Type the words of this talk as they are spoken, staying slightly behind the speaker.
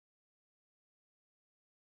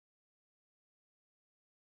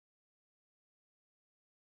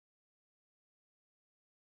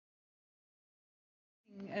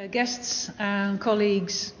Guests and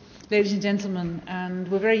colleagues, ladies and gentlemen, and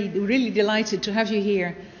we're really delighted to have you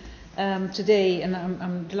here today, and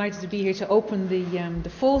I'm delighted to be here to open the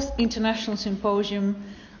fourth International Symposium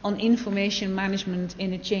on Information Management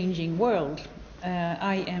in a Changing World,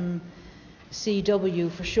 IMCW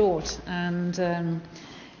for short. And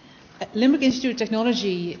Limerick Institute of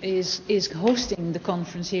Technology is hosting the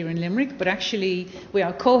conference here in Limerick, but actually we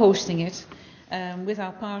are co-hosting it with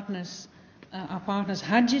our partners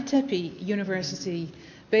Hacettepe University,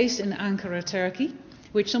 based in Ankara, Turkey,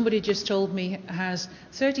 which somebody just told me has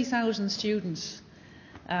 30,000 students,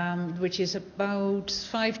 which is about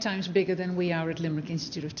 5 times bigger than we are at Limerick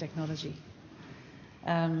Institute of Technology.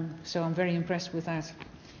 So I'm very impressed with that.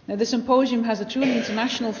 Now, the symposium has a truly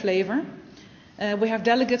international flavour. We have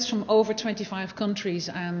delegates from over 25 countries,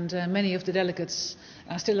 and many of the delegates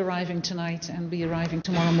are still arriving tonight and be arriving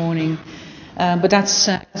tomorrow morning. But that's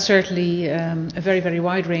certainly a very, very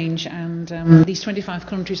wide range, and these 25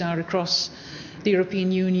 countries are across the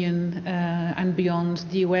European Union and beyond,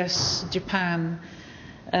 the US, Japan.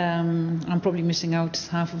 I'm probably missing out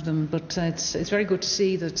half of them, but it's very good to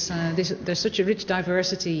see that there's such a rich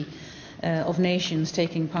diversity of nations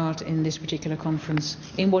taking part in this particular conference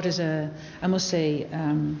in what is, I must say,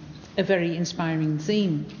 a very inspiring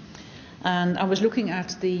theme. And I was looking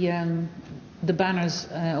at the banners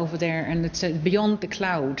over there, and it said Beyond the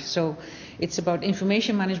Cloud. So it's about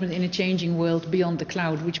information management in a changing world beyond the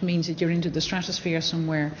cloud, which means that you're into the stratosphere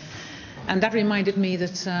somewhere. And that reminded me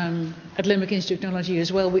that at Limerick Institute of Technology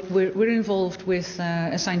as well, we're involved with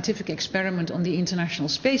a scientific experiment on the International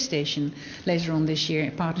Space Station later on this year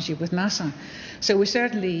in partnership with NASA. So we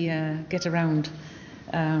certainly get around,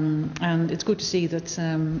 and it's good to see that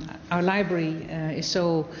our library is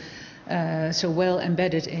so well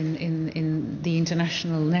embedded in the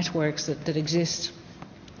international networks that exist.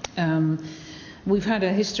 We've had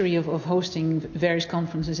a history of hosting various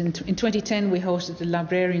conferences. In 2010, we hosted the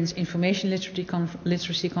Librarians Information Literacy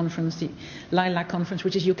Conference, the LILAC conference,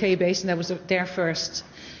 which is UK-based, and that was their first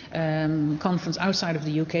conference outside of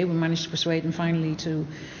the UK. We managed to persuade them finally to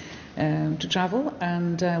travel.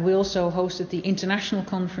 And we also hosted the International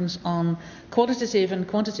Conference on Qualitative and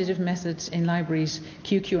Quantitative Methods in Libraries,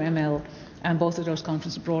 QQML. And both of those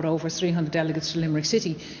conferences brought over 300 delegates to Limerick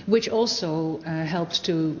City, which also helped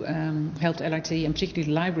LRT, and particularly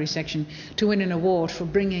the library section, to win an award for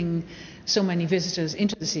bringing so many visitors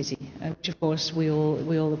into the city, which of course we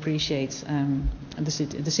all appreciate. The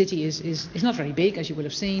city is not very big, as you will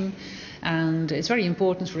have seen, and it's very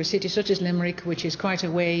important for a city such as Limerick, which is quite a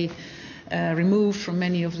way removed from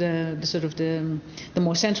many of the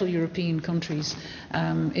more central European countries.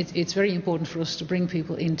 It's very important for us to bring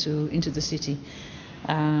people into the city.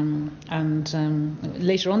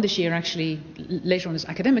 Later on this year, actually, later on this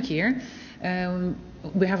academic year,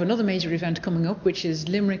 we have another major event coming up, which is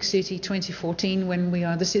Limerick City 2014, when we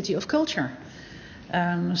are the City of Culture.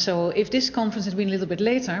 So if this conference had been a little bit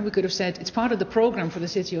later, we could have said it's part of the program for the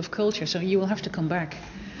City of Culture, so you will have to come back.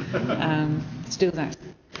 Let's do that.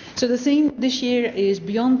 So the theme this year is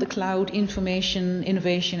Beyond the Cloud: Information,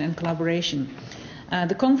 Innovation and Collaboration.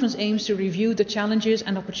 The conference aims to review the challenges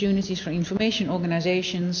and opportunities for information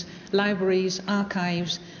organizations, libraries,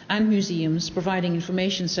 archives and museums providing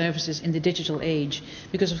information services in the digital age,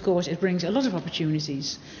 because of course it brings a lot of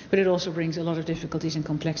opportunities, but it also brings a lot of difficulties and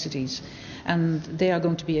complexities, and they are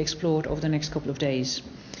going to be explored over the next couple of days.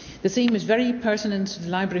 The theme is very pertinent to the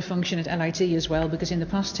library function at LIT as well, because in the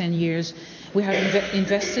past 10 years we have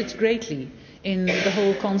invested greatly in the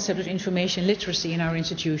whole concept of information literacy in our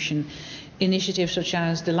institution. Initiatives such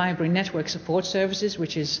as the Library Network Support Services,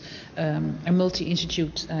 which is a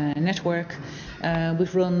multi-institute network.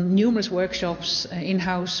 We've run numerous workshops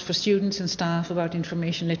in-house for students and staff about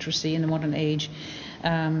information literacy in the modern age.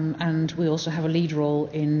 And we also have a lead role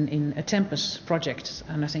in a Tempus project,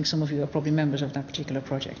 and I think some of you are probably members of that particular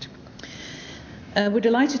project. We're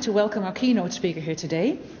delighted to welcome our keynote speaker here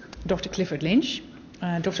today, Dr. Clifford Lynch.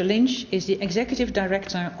 Dr. Lynch is the Executive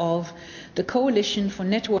Director of the Coalition for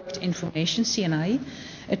Networked Information, CNI,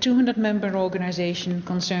 a 200-member organisation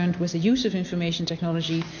concerned with the use of information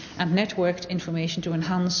technology and networked information to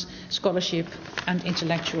enhance scholarship and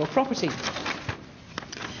intellectual property.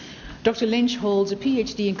 Dr. Lynch holds a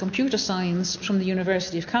PhD in computer science from the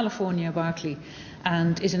University of California, Berkeley,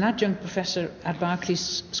 and is an adjunct professor at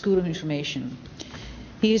Berkeley's School of Information.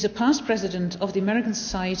 He is a past president of the American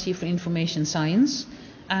Society for Information Science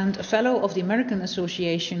and a fellow of the American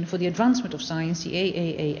Association for the Advancement of Science, the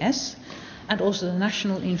AAAS, and also the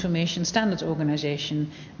National Information Standards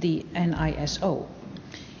Organization, the NISO.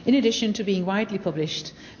 In addition to being widely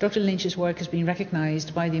published, Dr. Lynch's work has been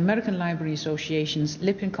recognised by the American Library Association's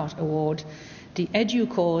Lippincott Award, the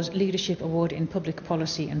EduCause Leadership Award in Public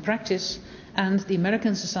Policy and Practice, and the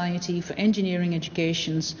American Society for Engineering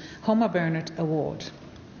Education's Homer Burnett Award.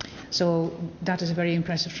 So that is a very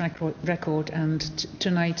impressive track record, and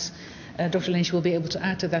tonight Dr. Lynch will be able to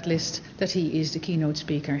add to that list that he is the keynote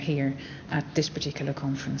speaker here at this particular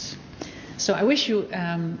conference. So I wish you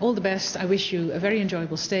all the best. I wish you a very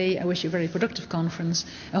enjoyable stay. I wish you a very productive conference.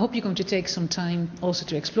 I hope you're going to take some time also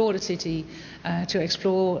to explore the city, to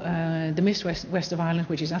explore the Mist West of Ireland,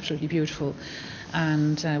 which is absolutely beautiful.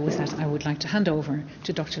 And with that, I would like to hand over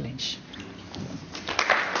to Dr. Lynch.